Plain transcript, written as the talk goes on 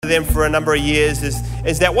them for a number of years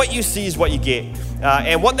is that what you see is what you get.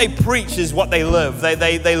 And what they preach is what they live.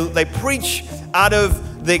 They preach out of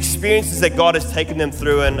the experiences that God has taken them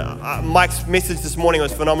through. And Mike's message this morning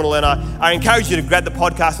was phenomenal. And I encourage you to grab the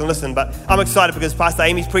podcast and listen. But I'm excited because Pastor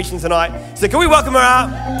Amy's preaching tonight. So can we welcome her out?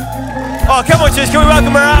 Oh, come on, church. Can we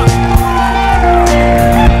welcome her out?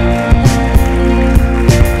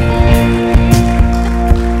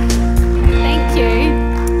 Thank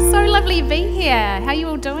you. So lovely to be here. How you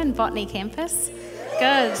all doing, Botany Campus?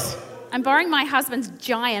 Good. I'm borrowing my husband's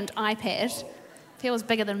giant iPad. Feels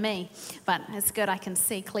bigger than me, but it's good. I can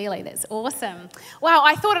see clearly. That's awesome. Wow,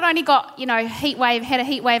 I thought it only got, had a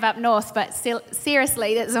heat wave up north, but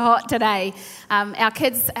seriously, it's hot today. Our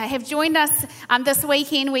kids have joined us this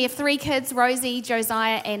weekend. We have 3 kids, Rosie,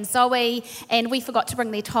 Josiah, and Zoe, and we forgot to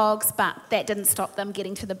bring their togs, but that didn't stop them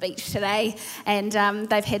getting to the beach today, and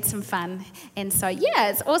they've had some fun. And so,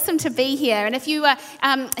 it's awesome to be here. And if you were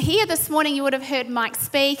here this morning, you would have heard Mike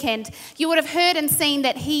speak, and you would have heard and seen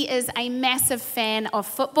that he is a massive fan of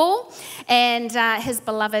football and his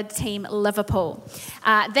beloved team Liverpool.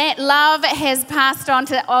 That love has passed on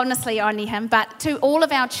to, honestly, only him, but to all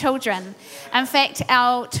of our children. In fact,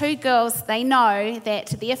 our 2 girls, they know that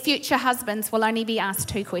their future husbands will only be asked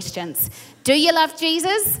 2 questions. Do you love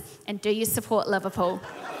Jesus? And do you support Liverpool?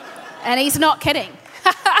 And he's not kidding.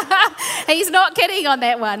 He's not kidding on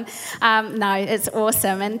that one. No, it's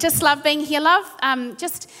awesome. And just love being here. Love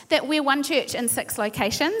just that we're one church in 6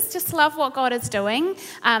 locations. Just love what God is doing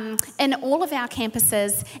in all of our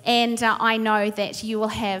campuses. And I know that you will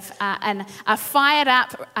have a fired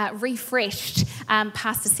up, refreshed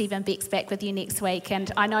Pastor Stephen Beck's back with you next week.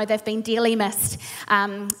 And I know they've been dearly missed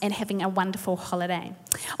and having a wonderful holiday.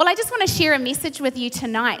 Well, I just want to share a message with you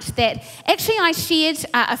tonight that actually I shared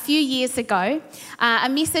a few years ago, a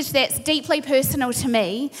message that's deeply personal to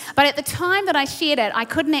me, but at the time that I shared it, I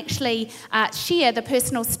couldn't actually share the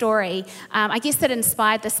personal story, I guess, that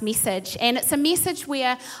inspired this message. And it's a message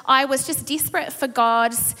where I was just desperate for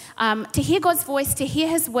to hear God's voice, to hear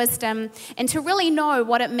his wisdom, and to really know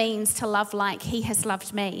what it means to love like he has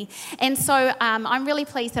loved me. And so I'm really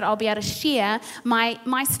pleased that I'll be able to share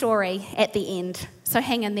my story at the end. So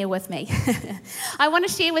hang in there with me. I want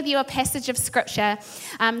to share with you a passage of scripture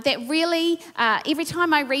that really, every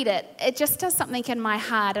time I read it, it just does something in my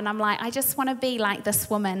heart. And I'm like, I just want to be like this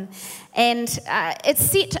woman. And it's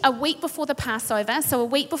set a week before the Passover. So a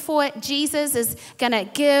week before Jesus is going to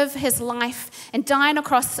give his life and die on a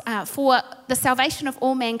cross for the salvation of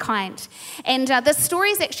all mankind. And this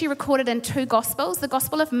story is actually recorded in 2 Gospels, the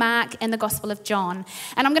Gospel of Mark and the Gospel of John.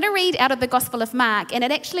 And I'm going to read out of the Gospel of Mark. And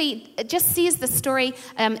it just says the story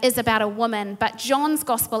is about a woman, but John's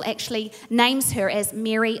Gospel actually names her as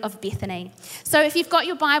Mary of Bethany. So if you've got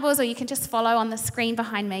your Bibles, or you can just follow on the screen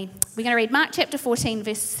behind me, we're going to read Mark chapter 14,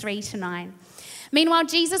 verses 3 to 9. Meanwhile,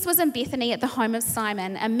 Jesus was in Bethany at the home of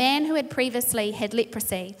Simon, a man who had previously had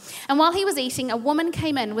leprosy. And while he was eating, a woman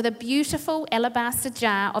came in with a beautiful alabaster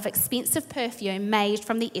jar of expensive perfume made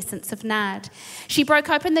from the essence of nard. She broke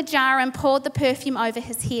open the jar and poured the perfume over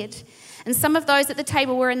his head. And some of those at the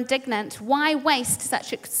table were indignant. Why waste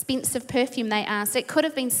such expensive perfume, they asked. It could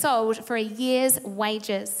have been sold for a year's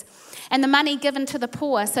wages and the money given to the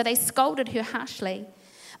poor, so they scolded her harshly.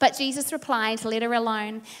 But Jesus replied, let her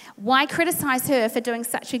alone. Why criticize her for doing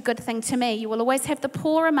such a good thing to me? You will always have the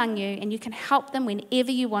poor among you, and you can help them whenever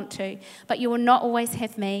you want to, but you will not always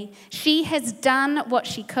have me. She has done what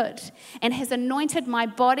she could and has anointed my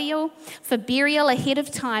body for burial ahead of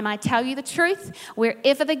time. I tell you the truth,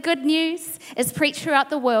 wherever the good news is preached throughout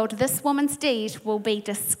the world, this woman's deed will be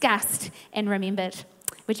discussed and remembered.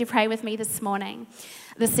 Would you pray with me this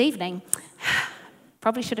evening?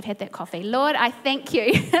 Probably should have had that coffee. Lord, I thank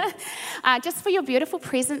you just for your beautiful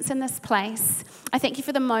presence in this place. I thank you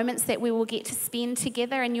for the moments that we will get to spend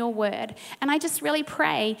together in your word. And I just really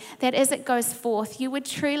pray that as it goes forth, you would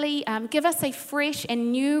truly give us a fresh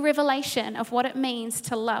and new revelation of what it means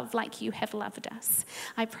to love like you have loved us.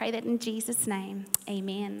 I pray that in Jesus' name.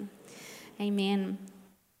 Amen. Amen.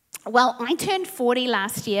 Well, I turned 40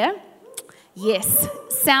 last year. Yes,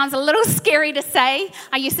 sounds a little scary to say.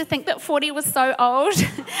 I used to think that 40 was so old,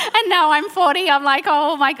 and now I'm 40. I'm like,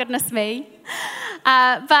 oh my goodness me.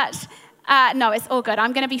 But no, it's all good.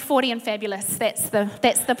 I'm going to be 40 and fabulous. That's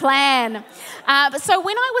the plan. So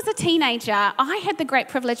when I was a teenager, I had the great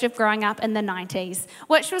privilege of growing up in the 90s,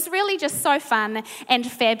 which was really just so fun and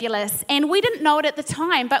fabulous. And we didn't know it at the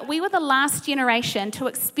time, but we were the last generation to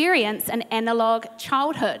experience an analog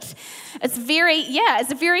childhood. It's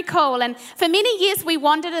very cool. And for many years, we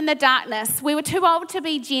wandered in the darkness. We were too old to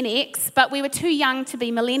be Gen X, but we were too young to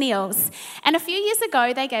be millennials. And a few years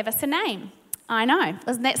ago, they gave us a name. I know,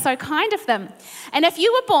 isn't that so kind of them? And if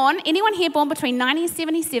you were born, anyone here born between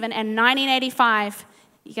 1977 and 1985,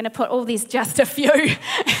 you're going to put all these just a few.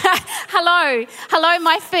 Hello,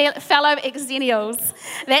 my fellow Xennials.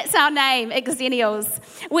 That's our name, Xennials.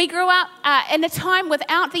 We grew up in a time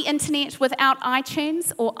without the internet, without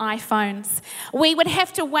iTunes or iPhones. We would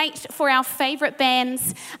have to wait for our favourite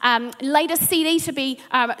band's latest CD to be,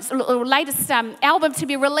 latest album to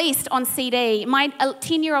be released on CD. My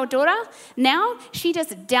 10-year-old daughter, now, she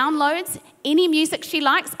just downloads any music she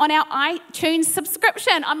likes on our iTunes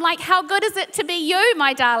subscription. I'm like, how good is it to be you,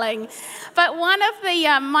 my darling? But one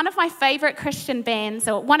of my favourite Christian bands,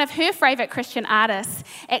 or one of her favourite Christian artists,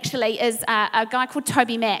 actually, is a guy called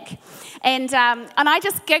Toby Mac. And I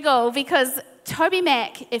just giggle because Toby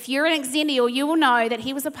Mac, if you're an Xennial, you will know that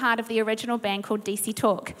he was a part of the original band called DC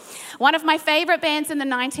Talk, one of my favourite bands in the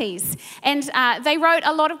 90s. And they wrote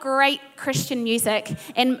a lot of great Christian music.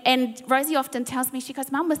 And Rosie often tells me, she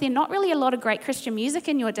goes, Mum, was there not really a lot of great Christian music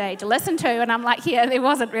in your day to listen to? And I'm like, yeah, there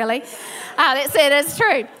wasn't really. It's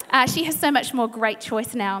true. She has so much more great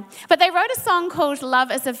choice now. But they wrote a song called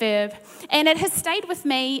Love is a Verb. And it has stayed with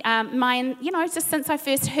me, just since I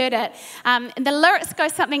first heard it. And the lyrics go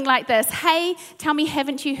something like this. Hey, tell me,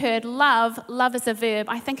 haven't you heard? Love is a verb.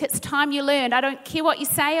 I think it's time you learned. I don't care what you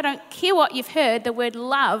say. I don't care what you've heard. The word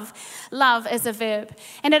love is a verb.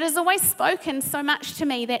 And it has always spoken so much to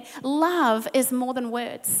me that love is more than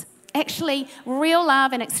words. Actually, real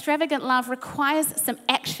love and extravagant love requires some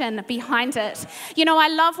action behind it. I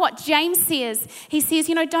love what James says. He says,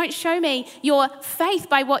 don't show me your faith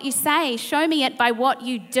by what you say. Show me it by what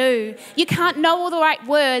you do. You can't know all the right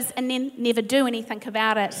words and then never do anything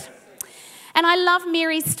about it. And I love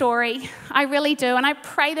Mary's story. I really do. And I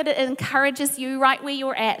pray that it encourages you right where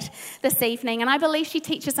you're at this evening. And I believe she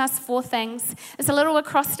teaches us 4 things. It's a little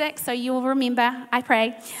acrostic, so you'll remember, I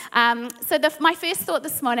pray. My first thought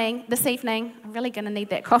this evening, I'm really going to need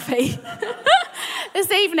that coffee,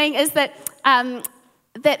 this evening is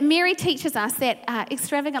that Mary teaches us that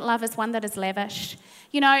extravagant love is one that is lavish.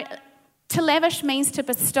 To lavish means to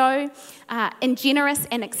bestow in generous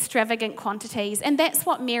and extravagant quantities. And that's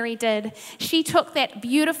what Mary did. She took that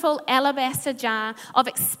beautiful alabaster jar of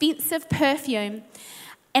expensive perfume,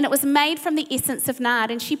 and it was made from the essence of nard,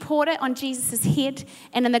 and she poured it on Jesus' head.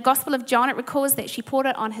 And in the Gospel of John, it records that she poured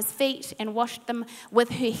it on his feet and washed them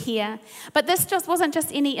with her hair. But this just wasn't just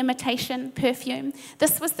any imitation perfume.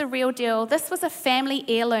 This was the real deal. This was a family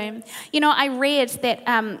heirloom. I read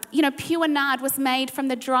that, pure nard was made from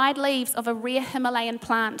the dried leaves of a rare Himalayan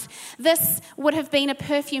plant. This would have been a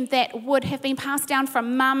perfume that would have been passed down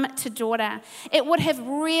from mum to daughter. It would have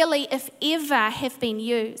really, if ever, have been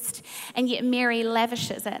used. And yet Mary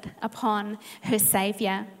lavishes it upon her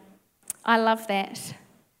Saviour. I love that.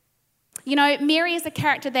 Mary is a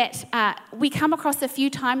character that we come across a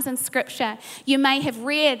few times in Scripture. You may have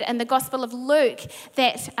read in the Gospel of Luke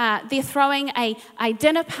that they're throwing a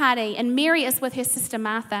dinner party, and Mary is with her sister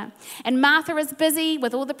Martha. And Martha is busy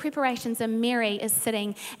with all the preparations, and Mary is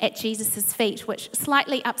sitting at Jesus' feet, which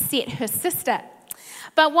slightly upset her sister.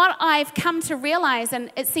 But what I've come to realise,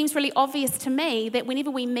 and it seems really obvious to me, that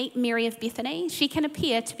whenever we meet Mary of Bethany, she can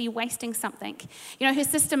appear to be wasting something. Her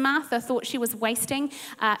sister Martha thought she was wasting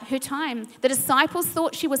her time. The disciples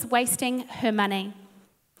thought she was wasting her money.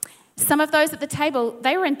 Some of those at the table,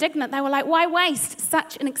 they were indignant. They were like, why waste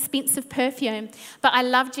such an expensive perfume? But I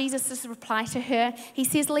love Jesus' reply to her. He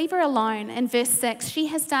says, leave her alone. In verse 6, she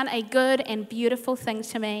has done a good and beautiful thing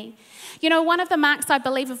to me. One of the marks I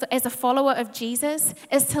believe of as a follower of Jesus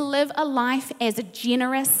is to live a life as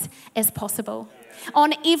generous as possible.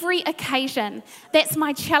 On every occasion, that's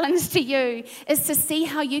my challenge to you, is to see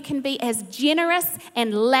how you can be as generous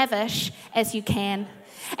and lavish as you can.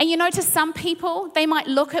 And to some people, they might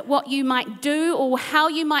look at what you might do or how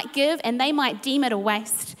you might give, and they might deem it a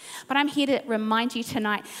waste. But I'm here to remind you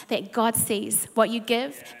tonight that God sees what you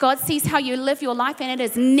give. God sees how you live your life, and it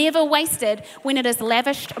is never wasted when it is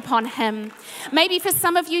lavished upon Him. Maybe for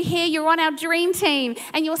some of you here, you're on our dream team,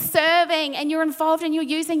 and you're serving, and you're involved, and you're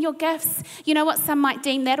using your gifts. You know what? Some might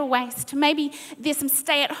deem that a waste. Maybe there's some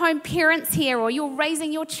stay-at-home parents here, or you're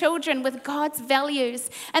raising your children with God's values,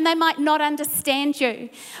 and they might not understand you.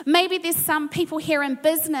 Maybe there's some people here in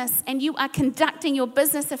business, and you are conducting your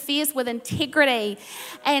business affairs with integrity,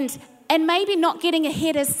 and maybe not getting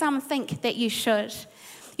ahead as some think that you should.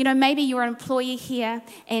 Maybe you're an employee here,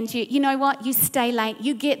 and you know what? You stay late,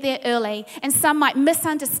 you get there early, and some might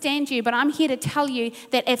misunderstand you, but I'm here to tell you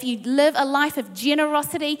that if you live a life of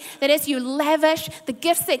generosity, that as you lavish the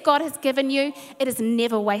gifts that God has given you, it is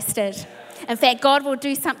never wasted. In fact, God will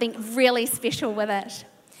do something really special with it.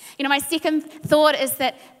 My second thought is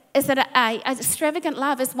that is that an extravagant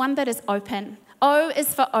love is one that is open. O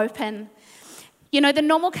is for open. You know, the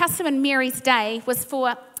normal custom in Mary's day was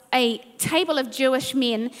for a table of Jewish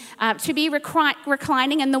men to be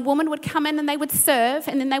reclining, and the woman would come in and they would serve,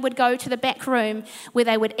 and then they would go to the back room where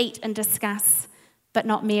they would eat and discuss. But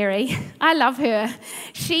not Mary. I love her.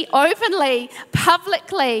 She openly,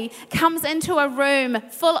 publicly comes into a room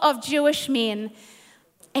full of Jewish men,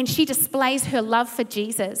 and she displays her love for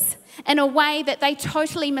Jesus in a way that they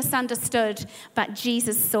totally misunderstood, but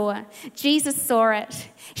Jesus saw. Jesus saw it.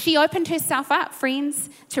 She opened herself up, friends,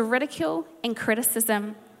 to ridicule and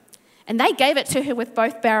criticism. And they gave it to her with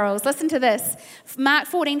both barrels. Listen to this. Mark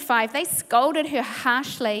 14:5, they scolded her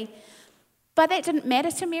harshly. But that didn't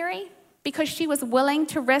matter to Mary because she was willing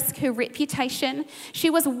to risk her reputation. She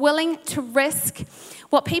was willing to risk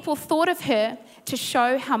what people thought of her to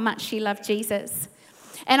show how much she loved Jesus.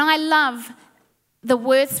 And I love the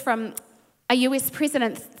words from a US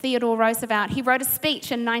President, Theodore Roosevelt. He wrote a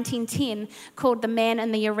speech in 1910 called The Man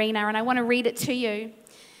in the Arena, and I want to read it to you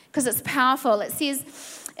because it's powerful. It says,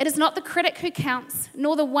 "It is not the critic who counts,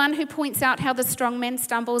 nor the one who points out how the strong man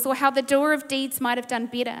stumbles or how the doer of deeds might have done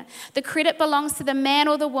better. The credit belongs to the man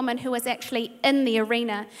or the woman who is actually in the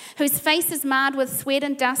arena, whose face is marred with sweat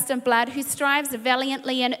and dust and blood, who strives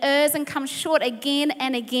valiantly and errs and comes short again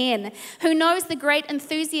and again, who knows the great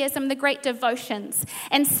enthusiasm, the great devotions,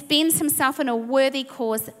 and spends himself in a worthy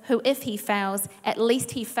cause, who if he fails, at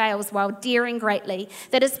least he fails while daring greatly,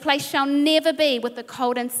 that his place shall never be with the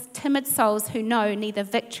cold and timid souls who know neither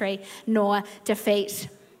victory nor defeat."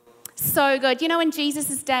 So good. You know, in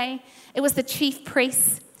Jesus' day, it was the chief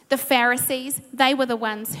priests, the Pharisees, they were the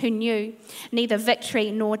ones who knew neither victory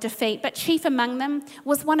nor defeat. But chief among them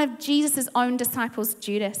was one of Jesus' own disciples,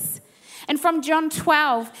 Judas. And from John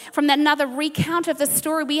 12, from another recount of the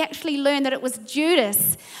story, we actually learn that it was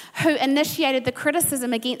Judas who initiated the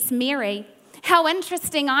criticism against Mary. How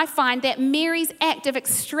interesting I find that Mary's act of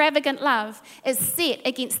extravagant love is set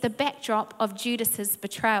against the backdrop of Judas's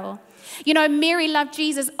betrayal. You know, Mary loved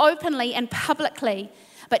Jesus openly and publicly,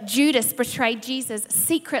 but Judas betrayed Jesus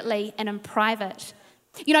secretly and in private.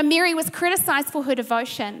 You know, Mary was criticized for her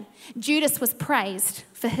devotion. Judas was praised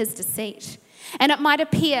for his deceit. And it might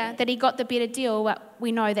appear that he got the better deal, but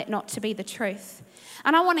we know that not to be the truth.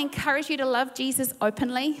 And I want to encourage you to love Jesus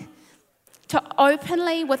openly,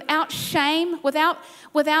 without shame, without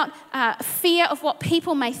fear of what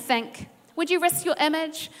people may think. Would you risk your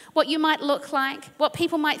image, what you might look like, what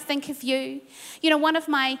people might think of you? You know, one of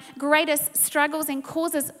my greatest struggles and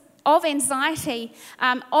causes of anxiety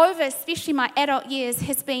over especially my adult years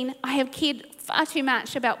has been I have cared far too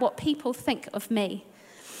much about what people think of me.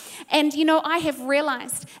 And, you know, I have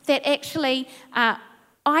realized that actually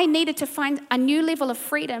I needed to find a new level of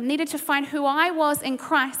freedom, needed to find who I was in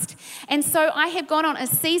Christ. And so I have gone on a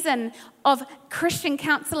season of Christian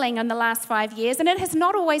counseling in the last 5 years, and it has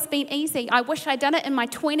not always been easy. I wish I'd done it in my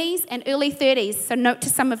 20s and early 30s, so note to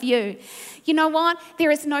some of you. You know what?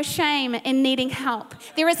 There is no shame in needing help.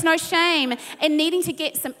 There is no shame in needing to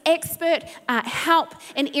get some expert help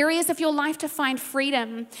in areas of your life to find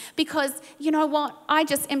freedom. Because, you know what? I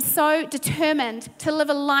just am so determined to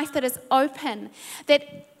live a life that is open,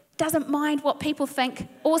 that doesn't mind what people think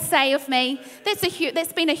or say of me.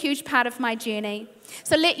 That's been a huge part of my journey.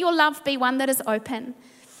 So let your love be one that is open.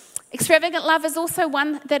 Extravagant love is also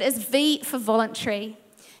one that is V for voluntary.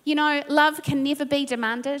 You know, love can never be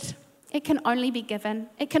demanded. It can only be given.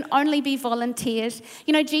 It can only be volunteered.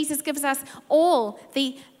 You know, Jesus gives us all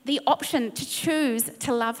the option to choose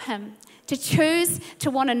to love him, to choose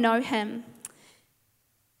to want to know him.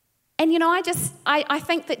 And, you know, I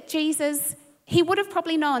think that Jesus, he would have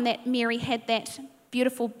probably known that Mary had that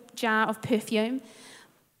beautiful jar of perfume,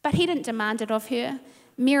 but he didn't demand it of her.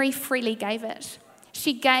 Mary freely gave it.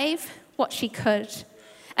 She gave what she could.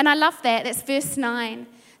 And I love that. That's verse 9.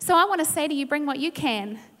 So I want to say to you, bring what you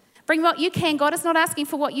can. Bring what you can. God is not asking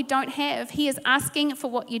for what you don't have. He is asking for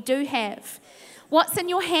what you do have. What's in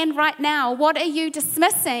your hand right now? What are you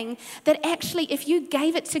dismissing that actually if you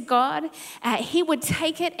gave it to God, he would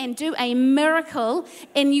take it and do a miracle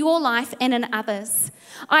in your life and in others?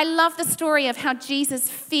 I love the story of how Jesus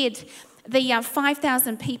fed the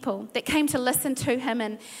 5,000 people that came to listen to him.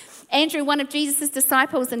 And Andrew, one of Jesus'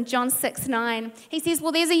 disciples in John 6:9, he says,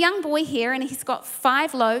 well, there's a young boy here and he's got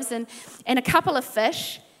 5 loaves and a couple of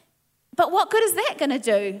fish. But what good is that going to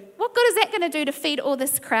do? What good is that going to do to feed all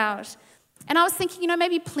this crowd? And I was thinking, you know,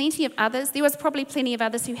 maybe plenty of others. There was probably plenty of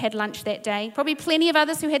others who had lunch that day. Probably plenty of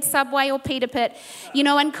others who had Subway or Peter Pit, you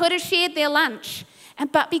know, and could have shared their lunch.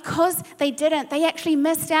 But because they didn't, they actually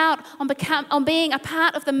missed out on being a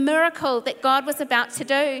part of the miracle that God was about to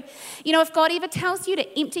do. You know, if God ever tells you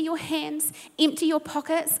to empty your hands, empty your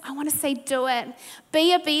pockets, I want to say do it.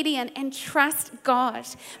 Be obedient and trust God,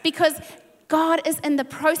 because God is in the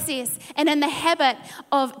process and in the habit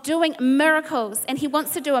of doing miracles, and He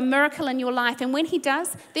wants to do a miracle in your life. And when He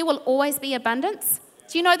does, there will always be abundance.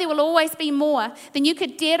 Do you know there will always be more than you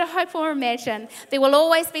could dare to hope or imagine? There will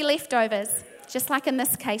always be leftovers, just like in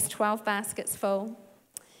this case, 12 baskets full.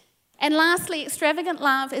 And lastly, extravagant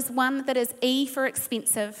love is one that is E for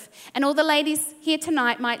expensive. And all the ladies here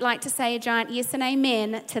tonight might like to say a giant yes and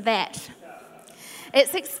amen to that.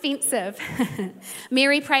 It's expensive.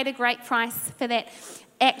 Mary paid a great price for that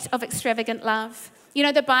act of extravagant love. You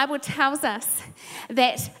know, the Bible tells us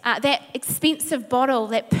that that expensive bottle,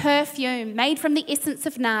 that perfume made from the essence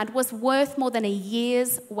of nard, was worth more than a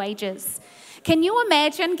year's wages. Can you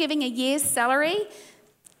imagine giving a year's salary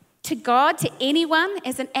to God, to anyone,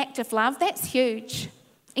 as an act of love? That's huge.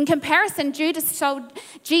 In comparison, Judas sold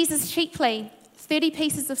Jesus cheaply 30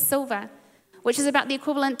 pieces of silver, which is about the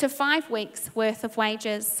equivalent to 5 weeks' worth of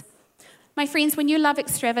wages. My friends, when you love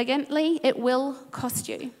extravagantly, it will cost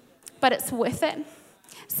you, but it's worth it.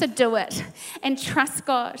 So do it and trust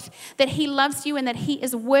God that He loves you and that He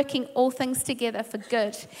is working all things together for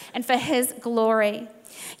good and for His glory.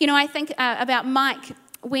 You know, I think about Mike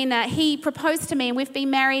when he proposed to me, and we've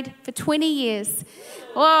been married for 20 years.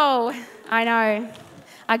 Whoa, I know.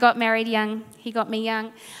 I got married young. He got me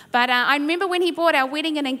young. But I remember when he bought our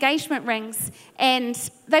wedding and engagement rings, and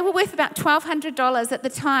they were worth about $1,200 at the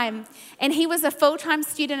time. And he was a full-time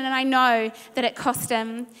student, and I know that it cost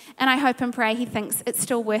him. And I hope and pray he thinks it's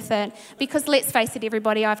still worth it. Because let's face it,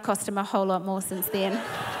 everybody, I've cost him a whole lot more since then.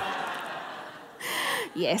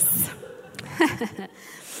 Yes.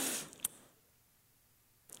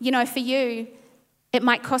 You know, for you, it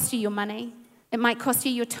might cost you your money. It might cost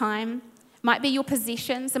you your time. It might be your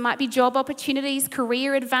possessions. It might be job opportunities,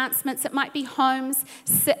 career advancements. It might be homes,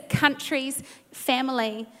 countries,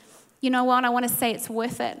 family. You know what? I want to say it's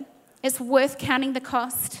worth it. It's worth counting the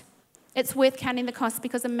cost. It's worth counting the cost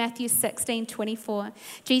because in Matthew 16:24,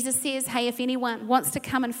 Jesus says, hey, if anyone wants to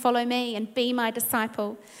come and follow me and be my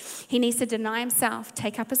disciple, he needs to deny himself,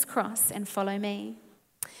 take up his cross, and follow me.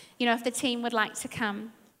 You know, if the team would like to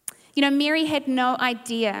come. You know, Mary had no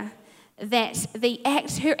idea that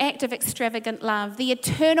her act of extravagant love, the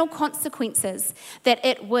eternal consequences that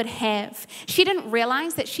it would have. She didn't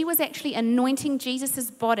realize that she was actually anointing Jesus'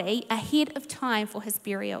 body ahead of time for his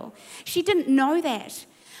burial. She didn't know that.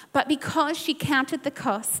 But because she counted the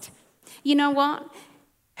cost, you know what?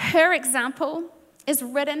 Her example is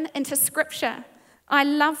written into Scripture. I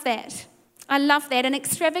love that. I love that. And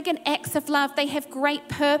extravagant acts of love, they have great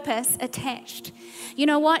purpose attached. You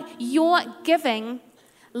know what? Your giving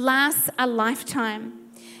lasts a lifetime.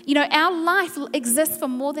 You know, our life exists for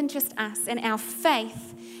more than just us, and our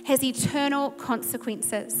faith has eternal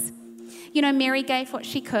consequences. You know, Mary gave what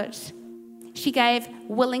she could. She gave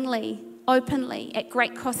willingly, openly, at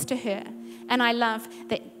great cost to her. And I love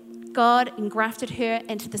that God engrafted her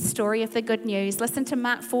into the story of the good news. Listen to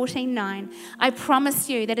Mark 14:9. I promise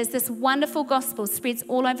you that as this wonderful gospel spreads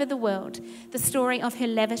all over the world, the story of her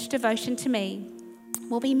lavish devotion to me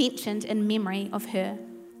will be mentioned in memory of her.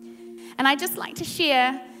 And I'd just like to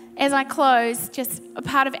share, as I close, just a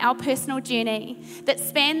part of our personal journey that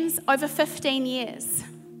spans over 15 years.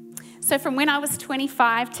 So from when I was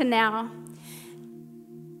 25 to now.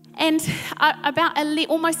 And about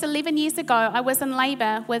almost 11 years ago, I was in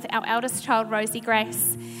labour with our eldest child, Rosie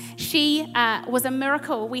Grace. She was a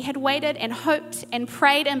miracle. We had waited and hoped and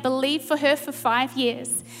prayed and believed for her for 5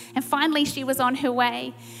 years. And finally, she was on her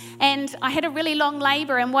way. And I had a really long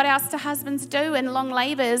labour, and what else do husbands do in long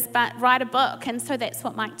labours but write a book? And so that's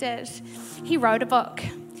what Mike did. He wrote a book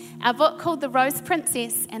called The Rose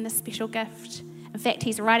Princess and the Special Gift. In fact,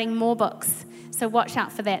 he's writing more books. So watch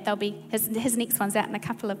out for that. They'll be his next one's out in a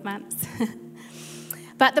couple of months.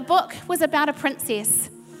 But the book was about a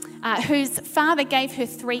princess whose father gave her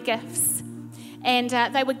 3 gifts. And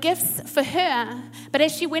they were gifts for her. But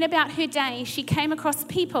as she went about her day, she came across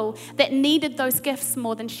people that needed those gifts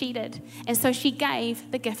more than she did. And so she gave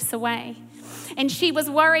the gifts away. And she was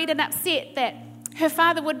worried and upset that her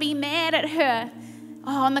father would be mad at her.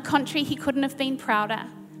 Oh, on the contrary, he couldn't have been prouder.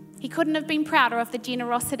 He couldn't have been prouder of the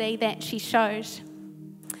generosity that she showed.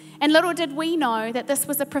 And little did we know that this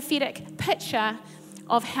was a prophetic picture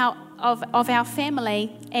of our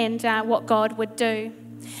family and what God would do.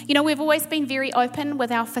 You know, we've always been very open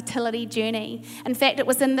with our fertility journey. In fact, it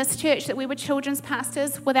was in this church that we were children's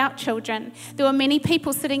pastors without children. There were many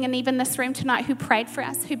people sitting in even this room tonight who prayed for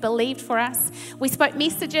us, who believed for us. We spoke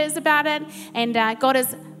messages about it, and God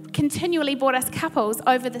has continually brought us couples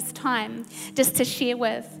over this time just to share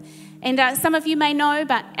with. And some of you may know,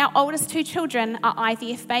 but our oldest 2 children are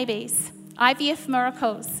IVF babies, IVF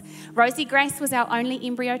miracles. Rosie Grace was our only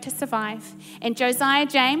embryo to survive. And Josiah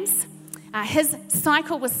James, his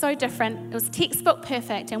cycle was so different. It was textbook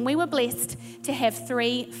perfect, and we were blessed to have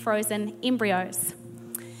 3 frozen embryos.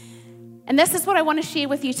 And this is what I want to share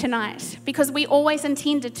with you tonight, because we always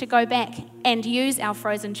intended to go back and use our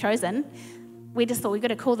frozen chosen. We just thought we've got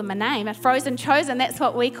to call them a name. A frozen chosen, that's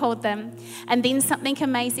what we called them. And then something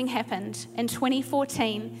amazing happened. In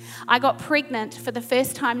 2014, I got pregnant for the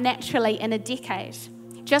first time naturally in a decade.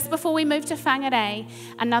 Just before we moved to Whangarei,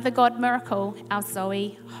 another God miracle, our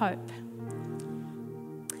Zoe Hope.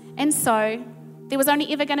 And so, there was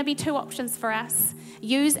only ever going to be 2 options for us.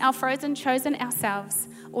 Use our frozen chosen ourselves,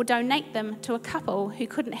 or donate them to a couple who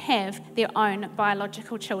couldn't have their own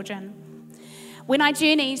biological children. When I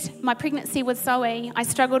journeyed my pregnancy with Zoe, I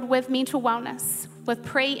struggled with mental wellness, with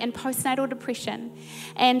pre- and postnatal depression.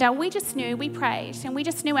 And we prayed, and we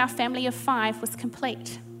just knew our family of 5 was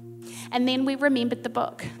complete. And then we remembered the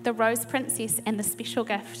book, The Rose Princess and the Special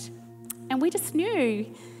Gift. And we just knew.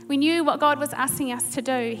 We knew what God was asking us to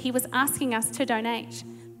do. He was asking us to donate.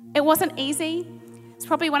 It wasn't easy. It's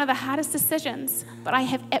probably one of the hardest decisions, but I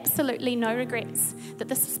have absolutely no regrets that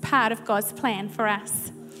this was part of God's plan for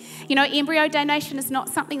us. You know, embryo donation is not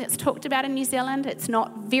something that's talked about in New Zealand. It's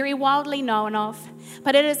not very widely known of,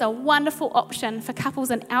 but it is a wonderful option for couples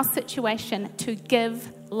in our situation to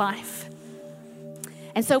give life.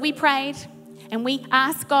 And so we prayed, and we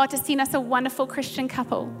asked God to send us a wonderful Christian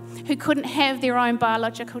couple who couldn't have their own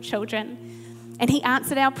biological children. And He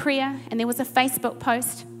answered our prayer, and there was a Facebook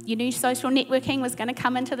post. You knew social networking was going to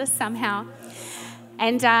come into this somehow.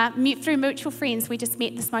 And through mutual friends, we just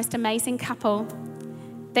met this most amazing couple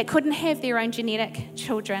that couldn't have their own genetic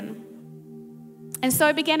children. And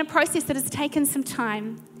so began a process that has taken some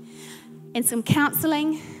time and some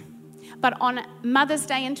counselling. But on Mother's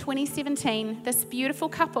Day in 2017, this beautiful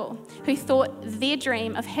couple who thought their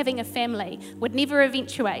dream of having a family would never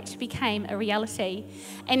eventuate became a reality.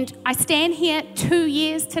 And I stand here 2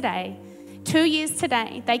 years today. 2 years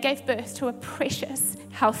today, they gave birth to a precious,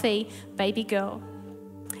 healthy baby girl.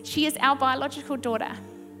 She is our biological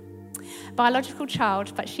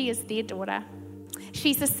child, but she is their daughter.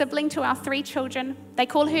 She's a sibling to our 3 children. They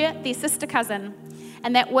call her their sister cousin,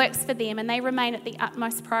 and that works for them, and they remain at the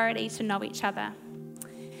utmost priority to know each other.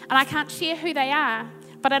 And I can't share who they are,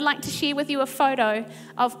 but I'd like to share with you a photo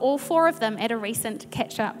of all 4 of them at a recent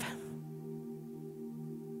catch-up.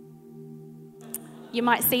 You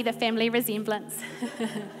might see the family resemblance.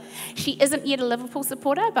 She isn't yet a Liverpool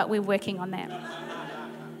supporter, but we're working on that.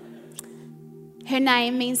 Her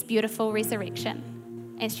name means beautiful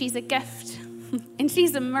resurrection, and she's a gift, and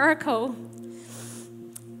she's a miracle.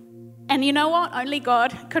 And you know what? Only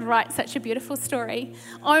God could write such a beautiful story.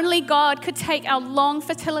 Only God could take our long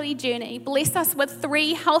fertility journey, bless us with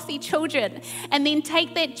 3 healthy children, and then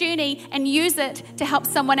take that journey and use it to help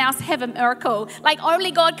someone else have a miracle. Like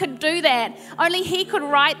only God could do that. Only He could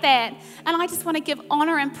write that. And I just want to give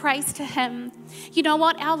honor and praise to Him. You know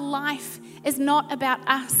what? Our life is not about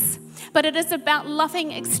us, but it is about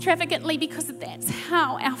loving extravagantly, because that's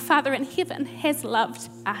how our Father in heaven has loved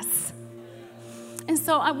us. And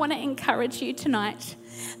so I want to encourage you tonight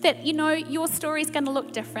that, you know, your story is going to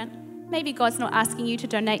look different. Maybe God's not asking you to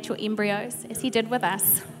donate your embryos as He did with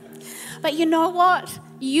us. But you know what?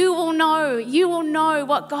 You will know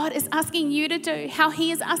what God is asking you to do, how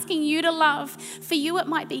He is asking you to love. For you, it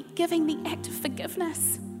might be giving the act of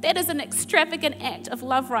forgiveness. That is an extravagant act of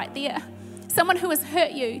love right there. Someone who has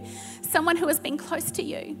hurt you, someone who has been close to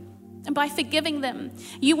you. And by forgiving them,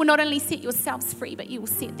 you will not only set yourselves free, but you will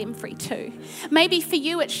set them free too. Maybe for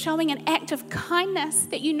you, it's showing an act of kindness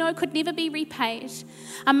that you know could never be repaid.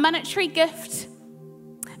 A monetary gift.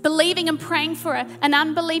 Believing and praying for an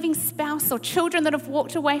unbelieving spouse or children that have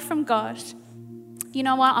walked away from God. You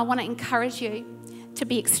know what? I want to encourage you to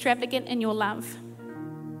be extravagant in your love.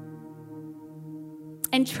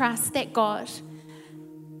 And trust that God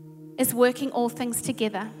is working all things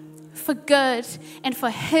together for good and for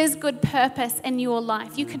His good purpose in your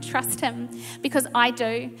life. You can trust Him, because I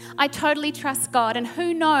do. I totally trust God, and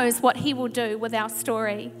who knows what He will do with our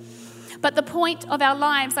story. But the point of our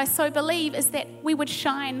lives, I so believe, is that we would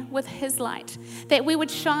shine with His light, that we would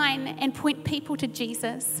shine and point people to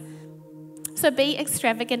Jesus. So be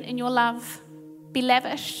extravagant in your love. Be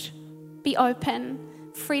lavish. Be open.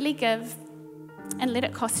 freely give, and let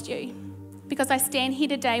it cost you. Because I stand here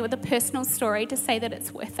today with a personal story to say that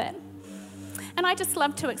it's worth it. And I just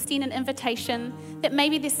love to extend an invitation that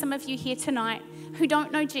maybe there's some of you here tonight who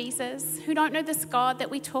don't know Jesus, who don't know this God that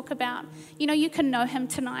we talk about. You know, you can know him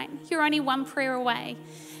tonight. You're only one prayer away.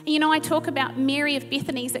 And you know, I talk about Mary of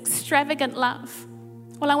Bethany's extravagant love.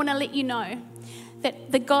 Well, I want to let you know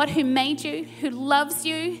that the God who made you, who loves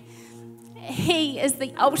you, he is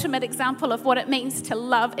the ultimate example of what it means to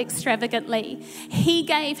love extravagantly. He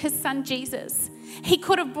gave his son Jesus. He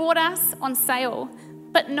could have bought us on sale,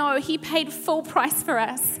 but no, he paid full price for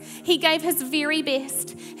us. He gave his very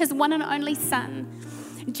best, his one and only son,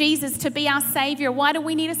 Jesus, to be our Savior. Why do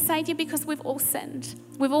we need a Savior? Because we've all sinned.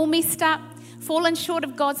 We've all messed up, fallen short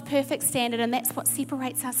of God's perfect standard, and that's what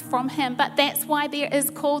separates us from him. But that's why there is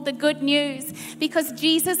called the good news, because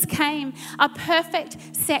Jesus came, a perfect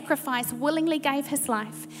sacrifice, willingly gave his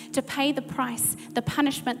life to pay the price, the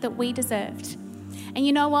punishment that we deserved. And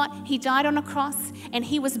you know what? He died on a cross, and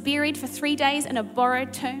he was buried for 3 days in a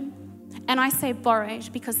borrowed tomb. And I say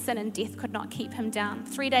borrowed because sin and death could not keep him down.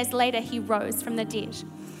 3 days later, he rose from the dead.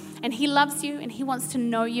 And he loves you, and he wants to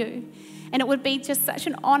know you. And it would be just such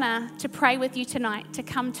an honor to pray with you tonight, to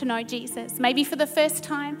come to know Jesus. Maybe for the first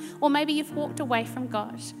time, or maybe you've walked away from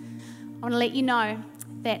God. I want to let you know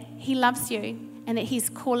that he loves you and that he's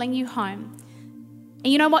calling you home.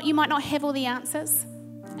 And you know what? You might not have all the answers,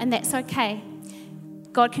 and that's okay.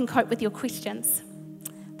 God can cope with your questions.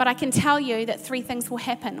 But I can tell you that 3 things will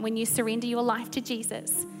happen when you surrender your life to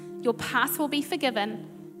Jesus. Your past will be forgiven.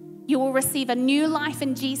 You will receive a new life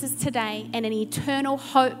in Jesus today and an eternal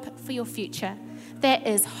hope for your future. That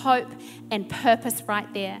is hope and purpose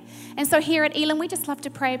right there. And so here at Elim, we just love to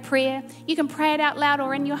pray a prayer. You can pray it out loud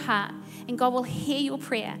or in your heart, and God will hear your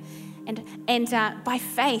prayer. And by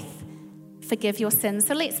faith, forgive your sins.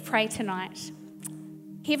 So let's pray tonight.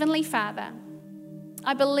 Heavenly Father,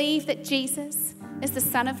 I believe that Jesus is the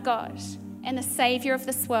Son of God and the Savior of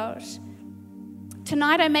this world.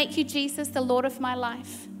 Tonight I make you, Jesus, the Lord of my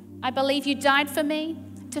life. I believe you died for me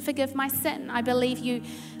to forgive my sin. I believe you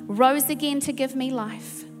rose again to give me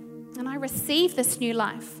life. And I receive this new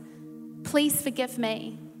life. Please forgive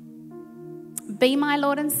me. Be my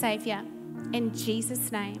Lord and Savior in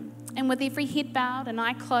Jesus' name. And with every head bowed and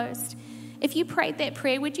eye closed, if you prayed that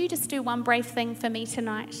prayer, would you just do one brave thing for me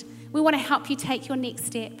tonight? We want to help you take your next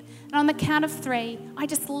step. And on the count of 3, I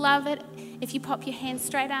just love it if you pop your hand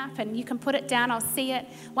straight up, and you can put it down. I'll see it.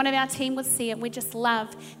 One of our team will see it. We just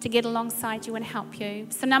love to get alongside you and help you.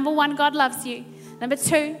 So number 1, God loves you. Number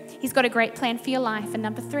 2, he's got a great plan for your life. And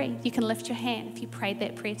number 3, you can lift your hand if you prayed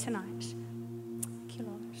that prayer tonight. Thank you,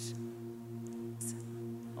 Lord.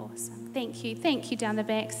 Awesome. Thank you. Thank you down the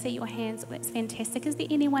back. See your hands. That's fantastic. Is there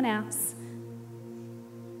anyone else?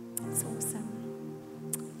 That's awesome.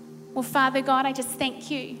 Well, Father God, I just thank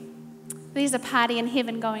you. There's a party in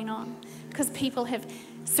heaven going on because people have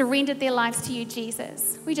surrendered their lives to you,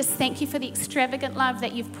 Jesus. We just thank you for the extravagant love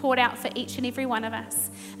that you've poured out for each and every one of us.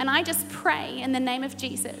 And I just pray in the name of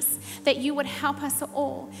Jesus that you would help us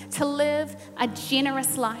all to live a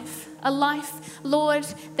generous life, a life, Lord,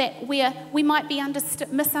 that we might be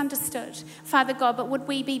misunderstood, Father God, but would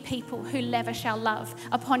we be people who lavish our love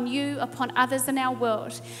upon you, upon others in our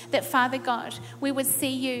world, that, Father God, we would see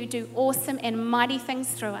you do awesome and mighty things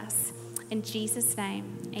through us. In Jesus'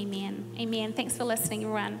 name, amen. Amen. Thanks for listening,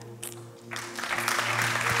 everyone.